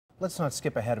let's not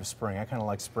skip ahead of spring. I kind of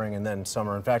like spring and then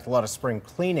summer. In fact, a lot of spring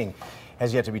cleaning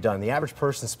has yet to be done. The average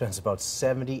person spends about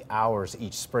 70 hours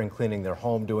each spring cleaning their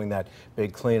home, doing that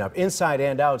big cleanup, inside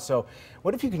and out. So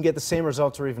what if you can get the same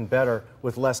results or even better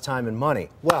with less time and money?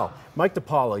 Well, Mike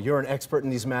Depaulo, you're an expert in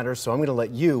these matters, so I'm going to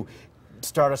let you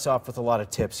start us off with a lot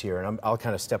of tips here, and I'll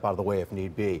kind of step out of the way if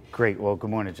need be. Great. Well, good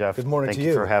morning, Jeff. Good morning to you.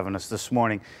 Thank you for having us this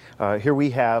morning. Here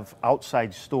we have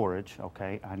outside storage,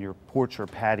 okay, on your porch or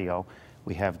patio.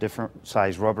 We have different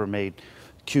size Rubbermaid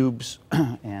cubes,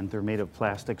 and they're made of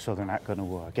plastic, so they're not going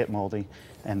to get moldy,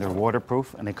 and they're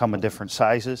waterproof, and they come in different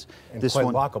sizes. And this quite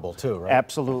one, lockable too, right?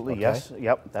 Absolutely, Okay. yes.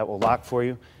 Yep, that will lock for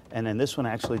you. And then this one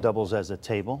actually doubles as a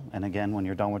table. And again, when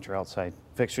you're done with your outside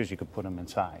fixtures, you could put them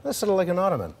inside. That's sort of like an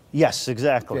ottoman. Yes,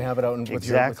 exactly. You have it out with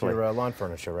your lawn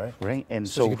furniture, right? Right. And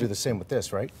so you could do the same with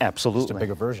this, right? Absolutely. Just a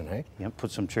bigger version, hey? Yep,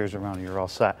 put some chairs around and you're all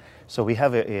set. So we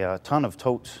have a ton of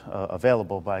totes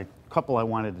available. By a couple I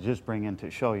wanted to just bring in to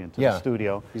show you into the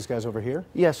studio. These guys over here?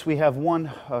 Yes, we have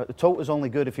one. The tote is only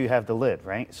good if you have the lid,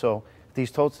 right? So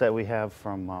these totes that we have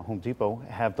from Home Depot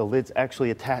have the lids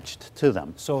actually attached to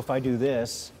them. So if I do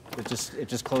this, it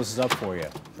just closes up for you.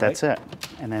 Right? That's it.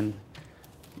 And then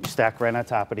you stack right on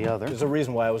top of the other. There's a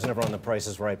reason why I was never on The Price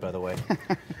is Right, by the way.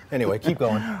 Anyway, keep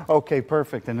going. Okay,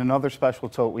 perfect. And another special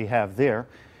tote we have there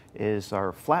is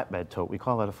our flatbed tote. We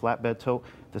call it a flatbed tote.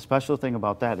 The special thing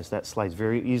about that is that slides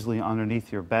very easily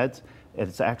underneath your beds.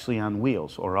 It's actually on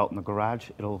wheels, or out in the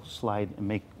garage. It'll slide and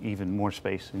make even more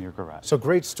space in your garage. So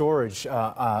great storage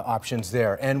options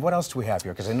there. And what else do we have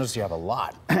here? Because I noticed you have a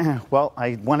lot. Well,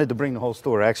 I wanted to bring the whole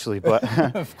store actually, but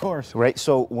of course. Right.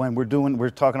 So when we're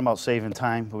talking about saving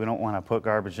time. We don't want to put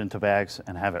garbage into bags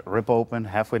and have it rip open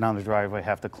halfway down the driveway,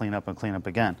 have to clean up and clean up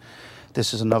again.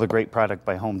 This is another great product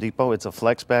by Home Depot. It's a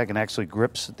flex bag and actually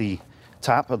grips the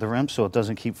top of the rim so it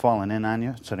doesn't keep falling in on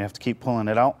you. So you have to keep pulling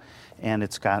it out. And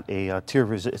it's got a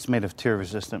it's made of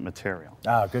tear-resistant material.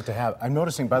 Ah, good to have. I'm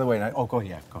noticing, by the way, go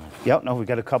ahead. Yep, no, we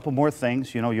got a couple more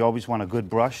things. You know, you always want a good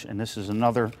brush, and this is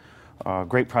another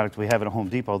great product we have at Home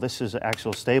Depot. This is an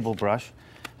actual stable brush,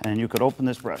 and you could open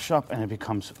this brush up, and it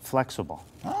becomes flexible.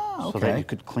 Oh, okay. So that you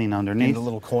could clean underneath. In the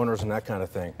little corners and that kind of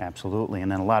thing. Absolutely,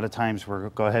 and then a lot of times we're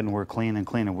cleaning, we're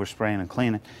spraying and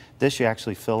cleaning. This you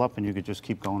actually fill up, and you could just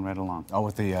keep going right along. Oh,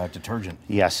 with the detergent.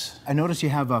 Yes. I notice you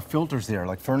have filters there,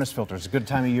 like furnace filters. A good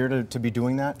time of year to be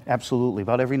doing that? Absolutely.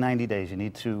 About every 90 days you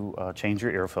need to change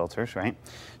your air filters, right?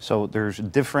 So there's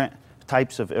different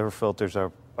types of air filters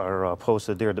are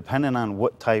posted there depending on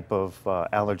what type of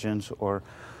allergens or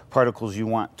particles you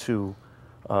want to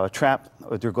trap.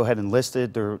 They're go ahead and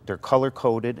listed. They're color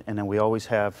coded, and then we always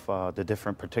have the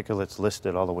different particulates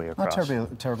listed all the way across.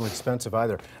 Not terribly expensive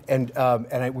either. And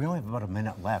we only have about a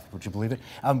minute left. Would you believe it?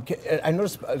 I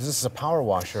noticed this is a power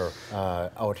washer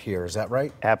out here. Is that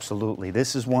right? Absolutely.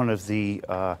 This is one of the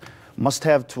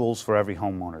must-have tools for every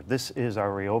homeowner. This is our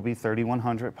Ryobi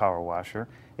 3100 power washer.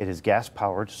 It is gas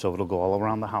powered, so it'll go all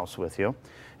around the house with you.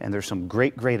 And there's some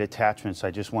great attachments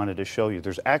I just wanted to show you.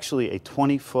 There's actually a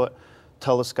 20-foot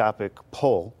telescopic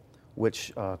pole,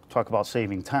 which talk about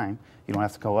saving time. You don't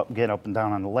have to get up and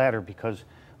down on the ladder, because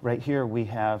right here we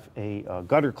have a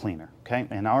gutter cleaner, okay?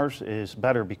 And ours is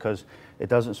better because it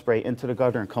doesn't spray into the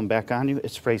gutter and come back on you.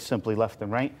 It sprays simply left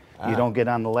and right. You don't get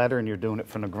on the ladder, and you're doing it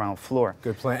from the ground floor.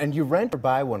 Good plan. And you rent or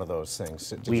buy one of those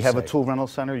things? We have a tool rental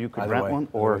center. You could rent one,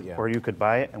 or you could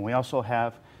buy it. And we also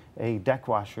have a deck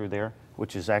washer there,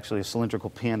 which is actually a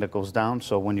cylindrical pan that goes down.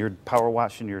 So when you're power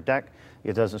washing your deck,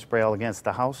 it doesn't spray all against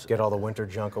the house. Get all the winter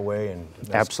junk away and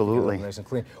absolutely nice and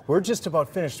clean. We're just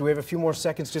about finished. Do we have a few more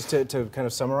seconds just to kind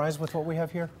of summarize with what we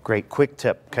have here? Great, quick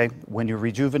tip, okay? When you're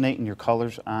rejuvenating your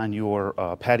colors on your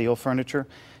patio furniture,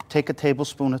 take a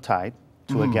tablespoon of Tide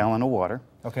to a gallon of water.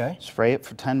 Okay. Spray it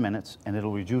for 10 minutes, and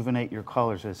it'll rejuvenate your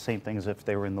colors. It's the same thing as if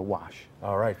they were in the wash.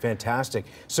 All right, fantastic.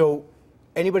 So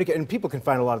and people can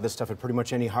find a lot of this stuff at pretty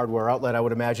much any hardware outlet, I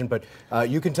would imagine, but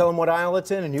you can tell them what aisle it's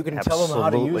in, and you can tell them how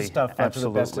to use stuff to the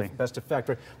best effect.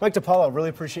 Mike Depaulo, really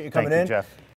appreciate you coming in. Thank you, Jeff.